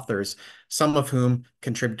by authors, some of whom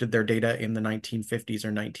contributed their data in the 1950s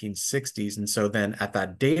or 1960s. And so then at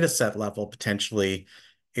that data set level, potentially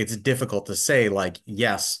it's difficult to say like,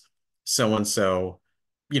 yes, so and so,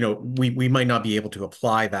 we might not be able to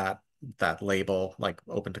apply that label like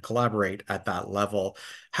open to collaborate at that level.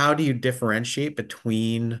 How do you differentiate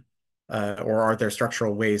between or are there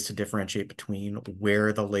structural ways to differentiate between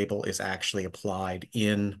where the label is actually applied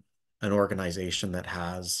in an organization that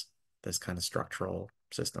has this kind of structural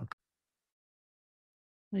system?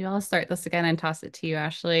 Maybe I'll start this again and toss it to you,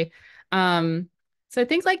 Ashley. So I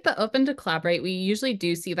think like the open to collaborate, we usually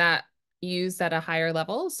do see that used at a higher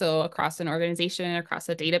level. So across an organization, across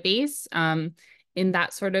a database. In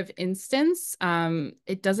that sort of instance,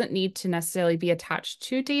 it doesn't need to necessarily be attached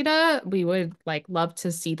to data. We would like love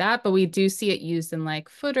to see that, but we do see it used in like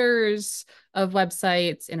footers of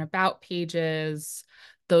websites, in about pages,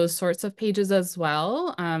 those sorts of pages as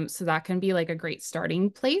well. So that can be like a great starting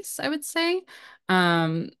place, I would say.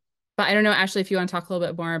 But I don't know, Ashley, if you want to talk a little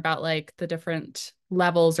bit more about like the different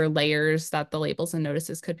levels or layers that the labels and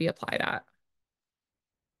notices could be applied at.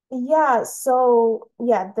 Yeah, so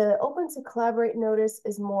yeah, the open to collaborate notice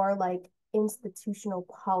is more like institutional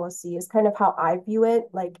policy, is kind of how I view it,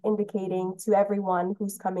 like indicating to everyone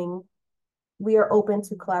who's coming, we are open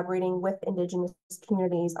to collaborating with Indigenous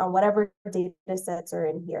communities on whatever data sets are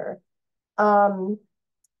in here.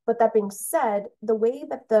 But that being said, the way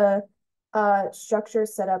that the structure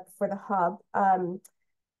is set up for the hub,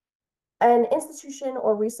 an institution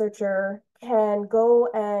or researcher can go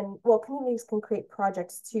and, well, communities can create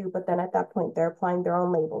projects too, but then at that point, they're applying their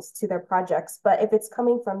own labels to their projects. But if it's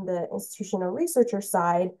coming from the institution or researcher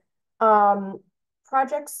side,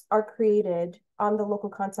 projects are created on the local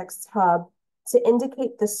context hub to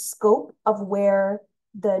indicate the scope of where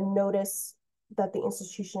the notice that the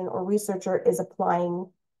institution or researcher is applying.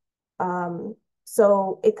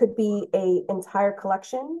 So it could be an entire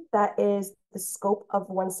collection that is the scope of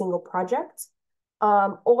one single project,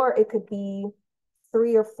 or it could be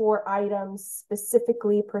 3 or 4 items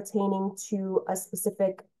specifically pertaining to a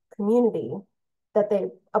specific community that they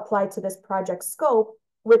apply to this project scope,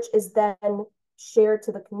 which is then shared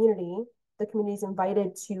to the community. The community is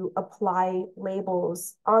invited to apply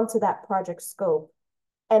labels onto that project scope.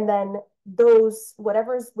 And then those,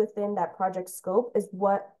 whatever's within that project scope is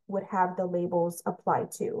what would have the labels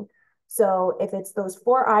applied to. So if it's those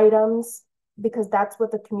 4 items, because that's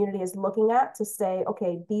what the community is looking at to say,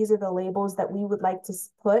 okay, these are the labels that we would like to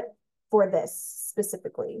put for this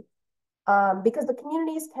specifically. Because the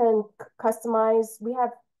communities can customize, we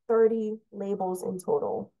have 30 labels in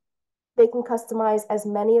total. They can customize as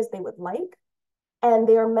many as they would like, and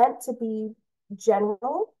they are meant to be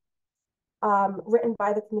general, written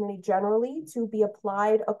by the community generally to be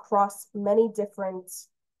applied across many different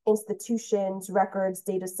institutions, records,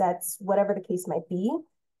 data sets, whatever the case might be.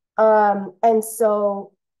 And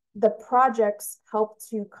so the projects help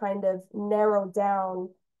to kind of narrow down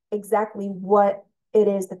exactly what it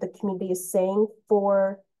is that the community is saying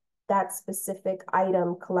for that specific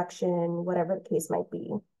item, collection, whatever the case might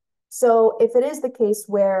be. So if it is the case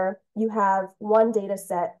where you have one data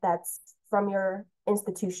set that's from your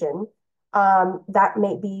institution, that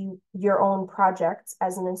may be your own project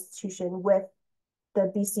as an institution with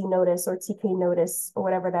the BC notice or TK notice or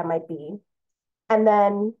whatever that might be. And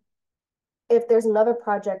then if there's another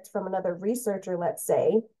project from another researcher, let's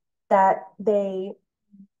say, that they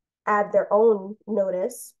add their own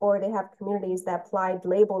notice or they have communities that applied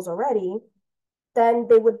labels already, then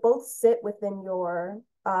they would both sit within your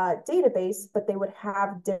database, but they would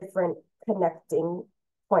have different connecting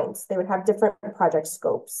points. They would have different project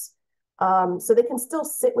scopes. So they can still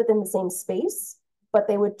sit within the same space, but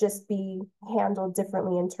they would just be handled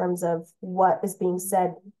differently in terms of what is being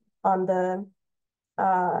said on the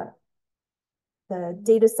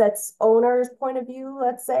data set's owner's point of view,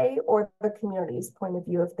 let's say, or the community's point of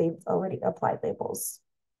view if they've already applied labels.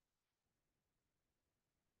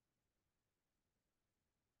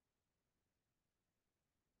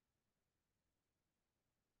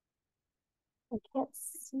 I can't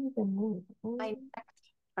see the name.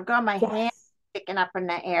 I've got my hand Yes. sticking up in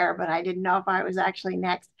the air, but I didn't know if I was actually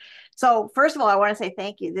next. So first of all, I want to say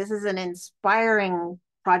thank you. This is an inspiring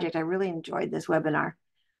project. I really enjoyed this webinar.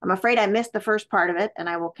 I'm afraid I missed the first part of it, and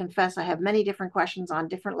I will confess I have many different questions on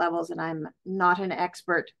different levels, and I'm not an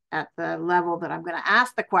expert at the level that I'm going to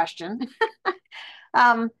ask the question.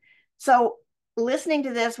 So listening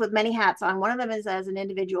to this with many hats on, one of them is as an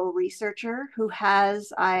individual researcher who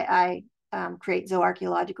has, I create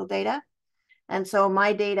zooarchaeological data. And so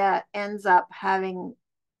my data ends up having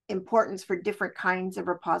importance for different kinds of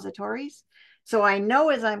repositories. So I know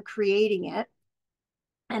as I'm creating it,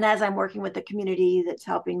 and as I'm working with the community that's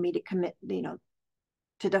helping me to commit,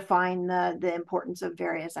 to define the importance of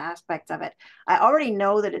various aspects of it, I already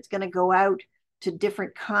know that it's going to go out to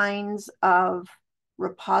different kinds of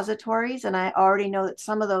repositories. And I already know that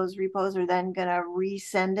some of those repos are then going to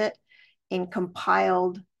resend it in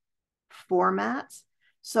compiled formats.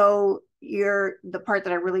 So the part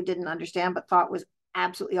that I really didn't understand but thought was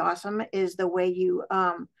absolutely awesome is the way you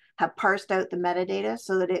have parsed out the metadata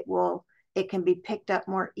so that it can be picked up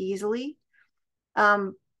more easily.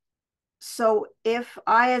 So if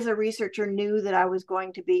I, as a researcher, knew that I was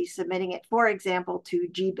going to be submitting it, for example, to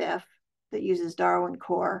GBIF that uses Darwin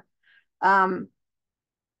Core, are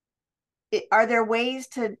there ways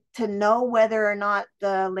to know whether or not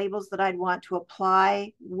the labels that I'd want to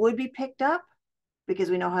apply would be picked up because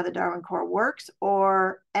we know how the Darwin Core works?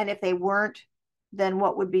 And if they weren't, then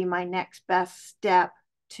what would be my next best step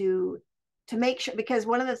to make sure? Because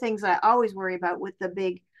one of the things I always worry about with the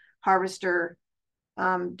big harvester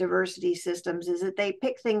diversity systems is that they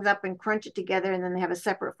pick things up and crunch it together, and then they have a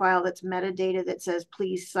separate file that's metadata that says,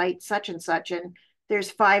 please cite such and such. And there's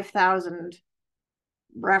 5,000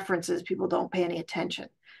 references. People don't pay any attention.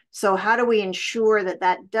 So how do we ensure that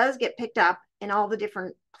that does get picked up in all the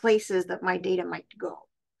different places that my data might go?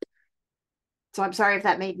 So I'm sorry if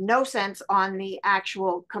that made no sense on the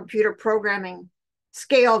actual computer programming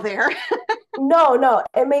scale there. No,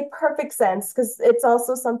 it made perfect sense because it's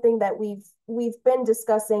also something that we've been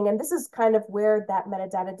discussing, and this is kind of where that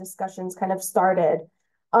metadata discussions kind of started.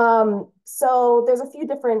 So there's a few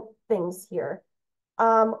different things here.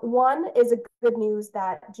 One is a good news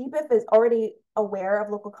that GBIF is already aware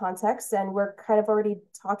of local context, and we're kind of already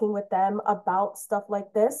talking with them about stuff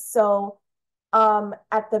like this. So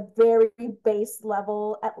at the very base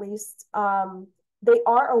level, at least, they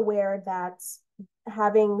are aware that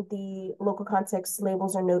having the local context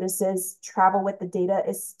labels or notices travel with the data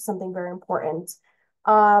is something very important.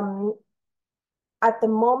 At the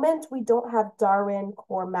moment, we don't have Darwin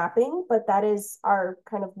core mapping, but that is our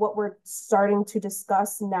kind of what we're starting to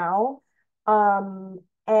discuss now.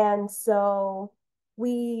 And so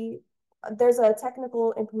there's a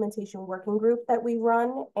technical implementation working group that we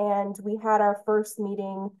run, and we had our first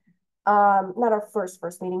meeting, not our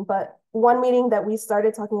first meeting, but one meeting that we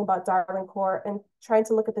started talking about Darwin core and trying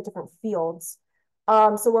to look at the different fields.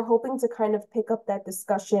 So we're hoping to kind of pick up that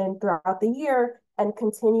discussion throughout the year and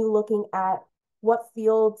continue looking at what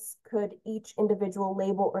fields could each individual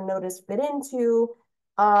label or notice fit into.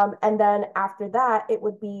 And then after that, it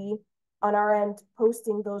would be on our end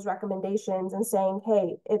posting those recommendations and saying,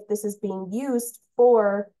 hey, if this is being used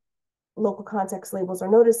for local context labels or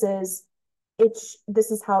notices,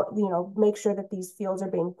 this is how, make sure that these fields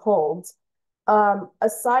are being pulled.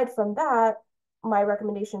 Aside from that, my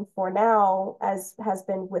recommendation for now, as has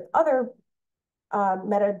been with other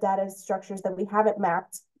metadata structures that we haven't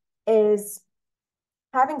mapped, is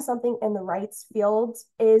having something in the rights field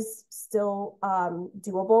is still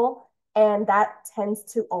doable. And that tends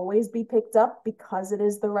to always be picked up because it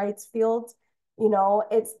is the rights field.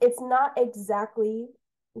 It's not exactly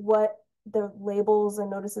what the labels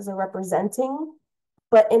and notices are representing,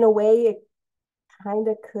 but in a way it kind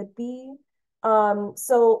of could be.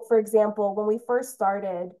 So for example, when we first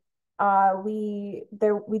started, we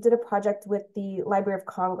did a project with the Library of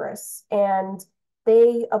Congress, and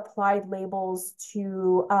they applied labels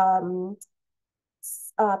to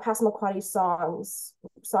Passamaquoddy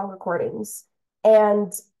song recordings,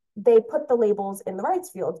 and they put the labels in the rights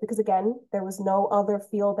field because, again, there was no other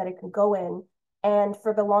field that it could go in. And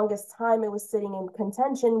for the longest time, it was sitting in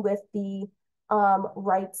contention with the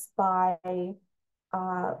rights by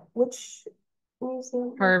which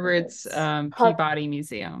museum? Harvard's Peabody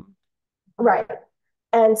Museum. Right.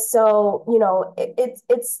 And so, you know,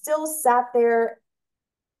 it still sat there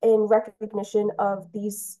in recognition of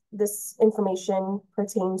this information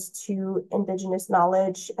pertains to Indigenous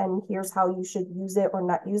knowledge, and here's how you should use it or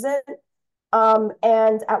not use it.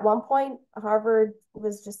 And at one point, Harvard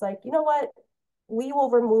was just like, you know what? We will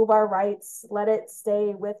remove our rights, let it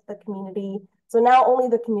stay with the community. So now only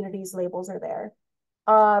the community's labels are there.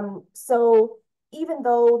 So even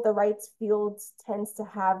though the rights field tends to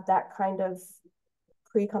have that kind of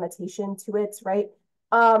pre-connotation to it, right?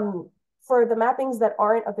 For the mappings that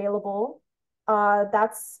aren't available,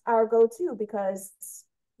 that's our go-to because,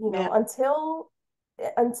 you know, until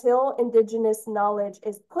Indigenous knowledge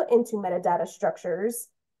is put into metadata structures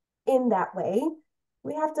in that way,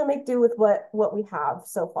 we have to make do with what we have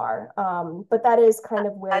so far. But that is kind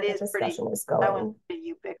of where the discussion is going. That was pretty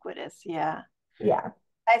ubiquitous, yeah. Yeah.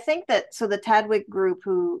 I think that, so the Tadwig group,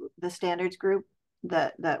 the standards group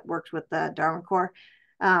that worked with the Darwin Core,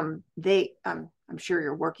 I'm sure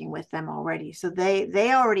you're working with them already. So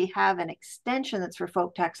they already have an extension that's for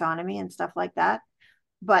folk taxonomy and stuff like that.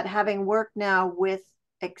 But having worked now with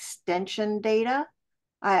extension data,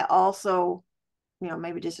 I also, you know,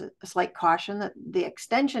 maybe just a slight caution that the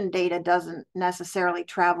extension data doesn't necessarily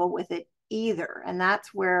travel with it either. And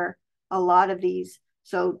that's where a lot of these,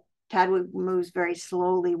 so Tadwig moves very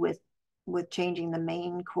slowly with changing the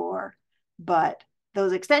main core, but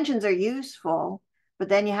those extensions are useful, but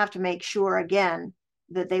then you have to make sure again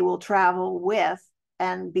that they will travel with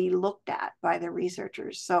and be looked at by the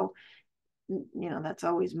researchers. So, you know, that's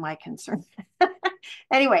always my concern.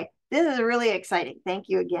 Anyway, this is really exciting. Thank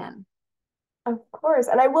you again. Of course.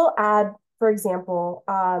 And I will add, for example,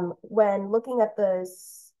 when looking at the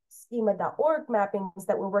schema.org mappings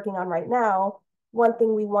that we're working on right now, one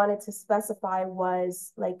thing we wanted to specify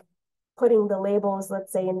was like putting the labels,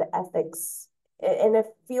 let's say, in the ethics, in a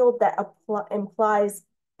field that implies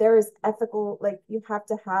there is ethical, like you have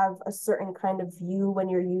to have a certain kind of view when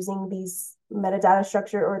you're using these metadata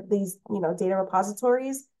structure or these, you know, data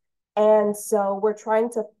repositories. And so we're trying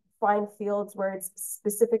to find fields where it's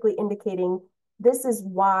specifically indicating this is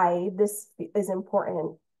why this is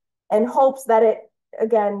important, and hopes that it,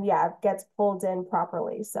 again, yeah, gets pulled in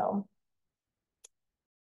properly. So.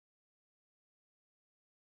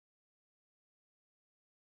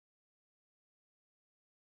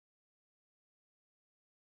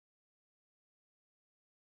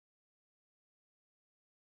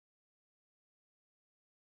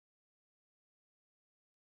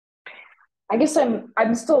 I guess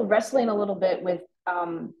I'm still wrestling a little bit with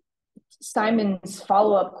Simon's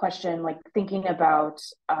follow-up question, like thinking about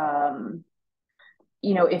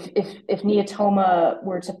you know, if Neotoma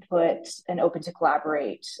were to put an open to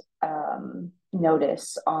collaborate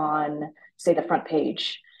notice on, say, the front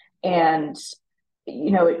page, and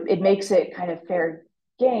you know, it makes it kind of fair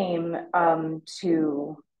game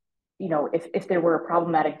to, you know, if there were a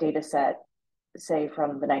problematic data set, say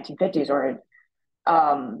from the 1950s, or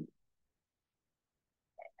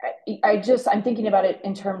I'm thinking about it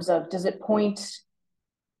in terms of, does it point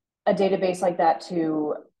a database like that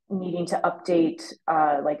to needing to update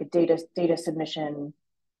like a data submission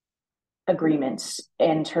agreements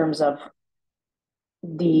in terms of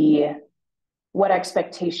what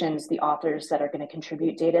expectations the authors that are going to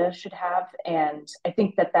contribute data should have? And I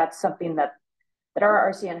think that that's something that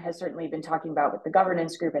our RCN has certainly been talking about with the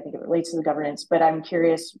governance group. I think it relates to the governance, but I'm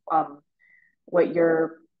curious what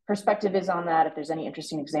your perspective is on that, if there's any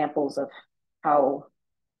interesting examples of how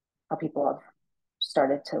people have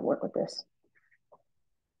started to work with this.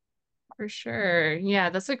 For sure. Yeah,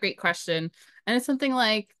 that's a great question. And it's something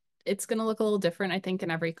like, it's going to look a little different, I think,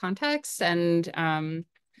 in every context. And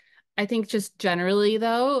I think just generally,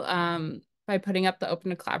 though, by putting up the open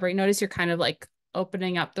to collaborate notice, you're kind of like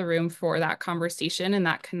opening up the room for that conversation and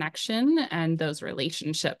that connection and those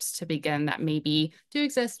relationships to begin that maybe do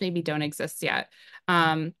exist, maybe don't exist yet.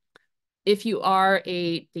 If you are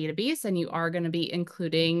a database and you are going to be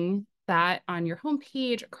including that on your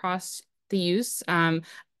homepage across the use,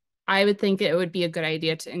 I would think it would be a good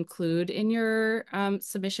idea to include in your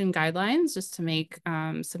submission guidelines, just to make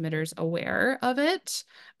submitters aware of it,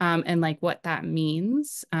 and like what that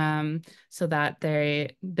means, so that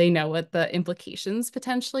they know what the implications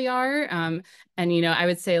potentially are. And I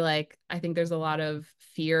would say, like, I think there's a lot of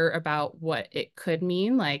fear about what it could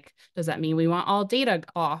mean. Like, does that mean we want all data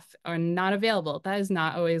off or not available? That is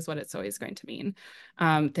not always what it's always going to mean.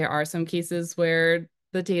 There are some cases where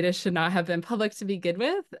the data should not have been public to begin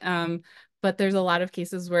with. But there's a lot of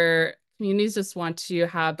cases where communities just want to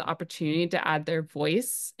have the opportunity to add their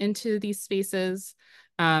voice into these spaces.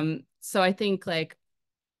 So I think like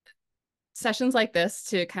sessions like this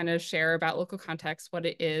to kind of share about local context, what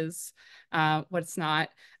it is, what it's not,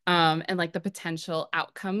 and like the potential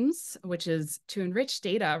outcomes, which is to enrich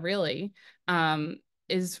data really,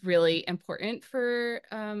 is really important for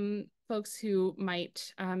folks who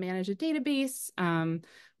might manage a database.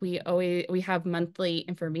 We have monthly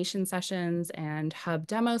information sessions and hub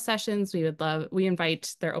demo sessions. We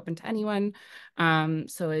invite, they're open to anyone.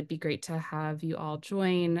 So it'd be great to have you all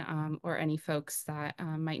join, or any folks that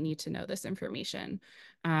might need to know this information.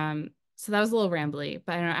 So that was a little rambly,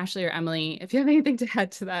 but I don't know, Ashley or Emily, if you have anything to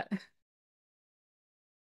add to that.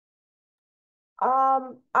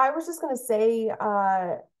 I was just gonna say,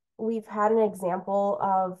 we've had an example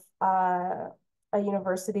of a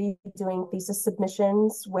university doing thesis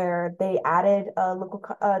submissions where they added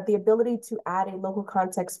the ability to add a local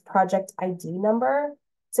context project ID number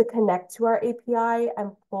to connect to our API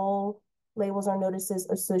and pull labels or notices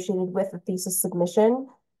associated with a thesis submission.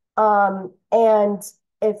 And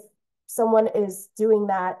if someone is doing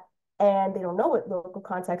that and they don't know what local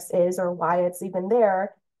context is or why it's even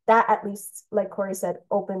there, that at least, like Corey said,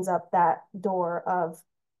 opens up that door of,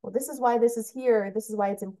 well, this is why this is here. This is why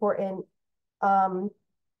it's important.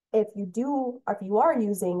 If you are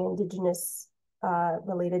using Indigenous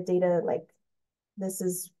related data, like this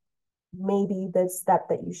is maybe the step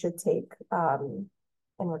that you should take in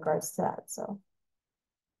regards to that. So.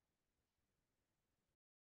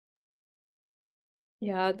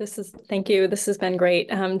 Yeah, thank you. This has been great.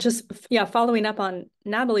 Following up on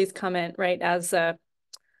Natalie's comment, right, as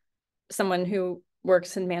someone who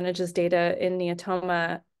works and manages data in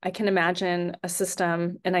Neotoma, I can imagine a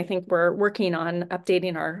system, and I think we're working on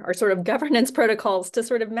updating our sort of governance protocols to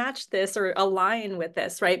sort of match this or align with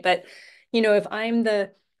this, right? But, if I'm the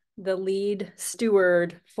lead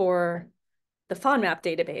steward for the FONMAP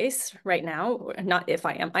database right now, not if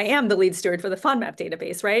I am the lead steward for the FONMAP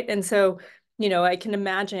database, right? And so, I can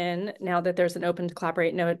imagine now that there's an open to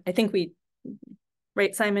collaborate note, I think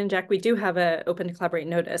right, Simon, Jack, we do have an open to collaborate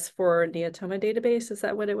notice for Neotoma database. Is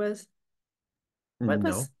that what it was?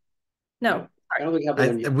 No. No. I don't think we have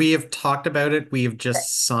one yet. We have talked about it. We have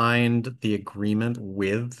just signed the agreement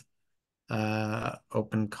with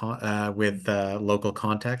local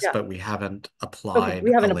context, but we haven't applied. Okay,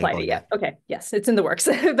 we haven't applied it yet. Okay, yes, it's in the works.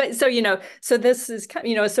 But so so this is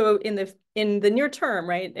so in the near term,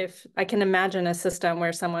 right? If I can imagine a system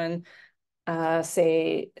where someone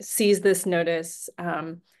say sees this notice,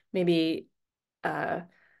 maybe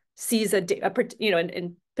sees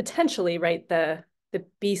and potentially, right, the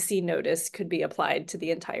BC notice could be applied to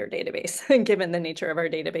the entire database, given the nature of our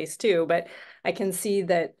database too. But I can see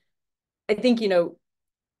that, I think,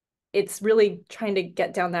 it's really trying to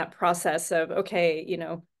get down that process of, okay,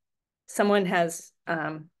 someone has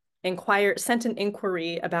sent an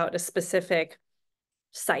inquiry about a specific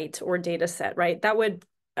site or data set, right? That would,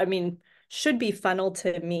 should be funneled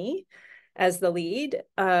to me as the lead.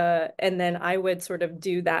 And then I would sort of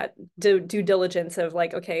do that due diligence of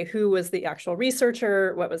like, okay, who was the actual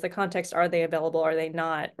researcher? What was the context? Are they available? Are they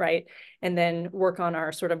not? Right. And then work on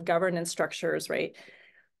our sort of governance structures, right?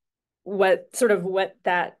 What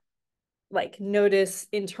that like notice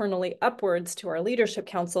internally upwards to our leadership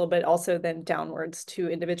council, but also then downwards to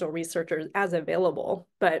individual researchers as available.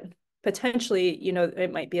 But potentially,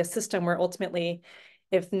 it might be a system where ultimately,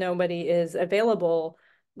 if nobody is available,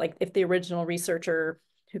 like if the original researcher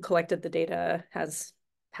who collected the data has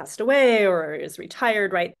passed away or is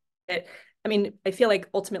retired, right? I feel like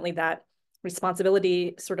ultimately that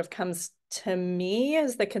responsibility sort of comes to me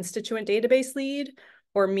as the constituent database lead,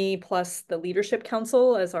 or me plus the leadership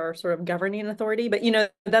council as our sort of governing authority. But,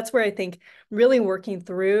 that's where I think really working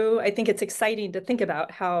through, I think it's exciting to think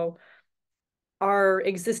about how our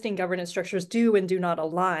existing governance structures do and do not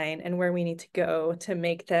align and where we need to go to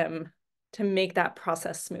make that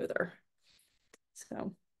process smoother.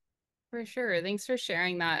 So. For sure. Thanks for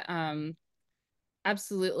sharing that.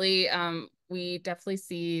 Absolutely. We definitely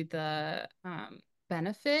see the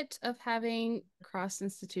benefit of having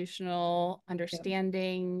cross-institutional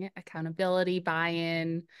understanding, accountability,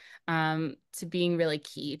 buy-in, to being really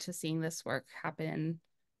key to seeing this work happen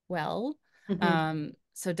well.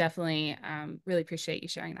 So definitely really appreciate you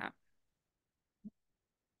sharing that.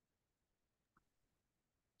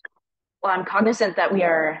 Well, I'm cognizant that we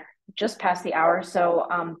are just past the hour.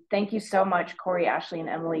 So thank you so much, Corey, Ashley, and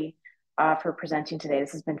Emily, for presenting today.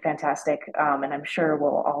 This has been fantastic. And I'm sure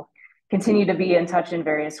we'll all continue to be in touch in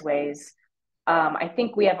various ways. I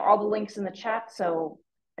think we have all the links in the chat. So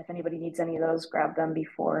if anybody needs any of those, grab them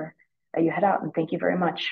before you head out. And thank you very much.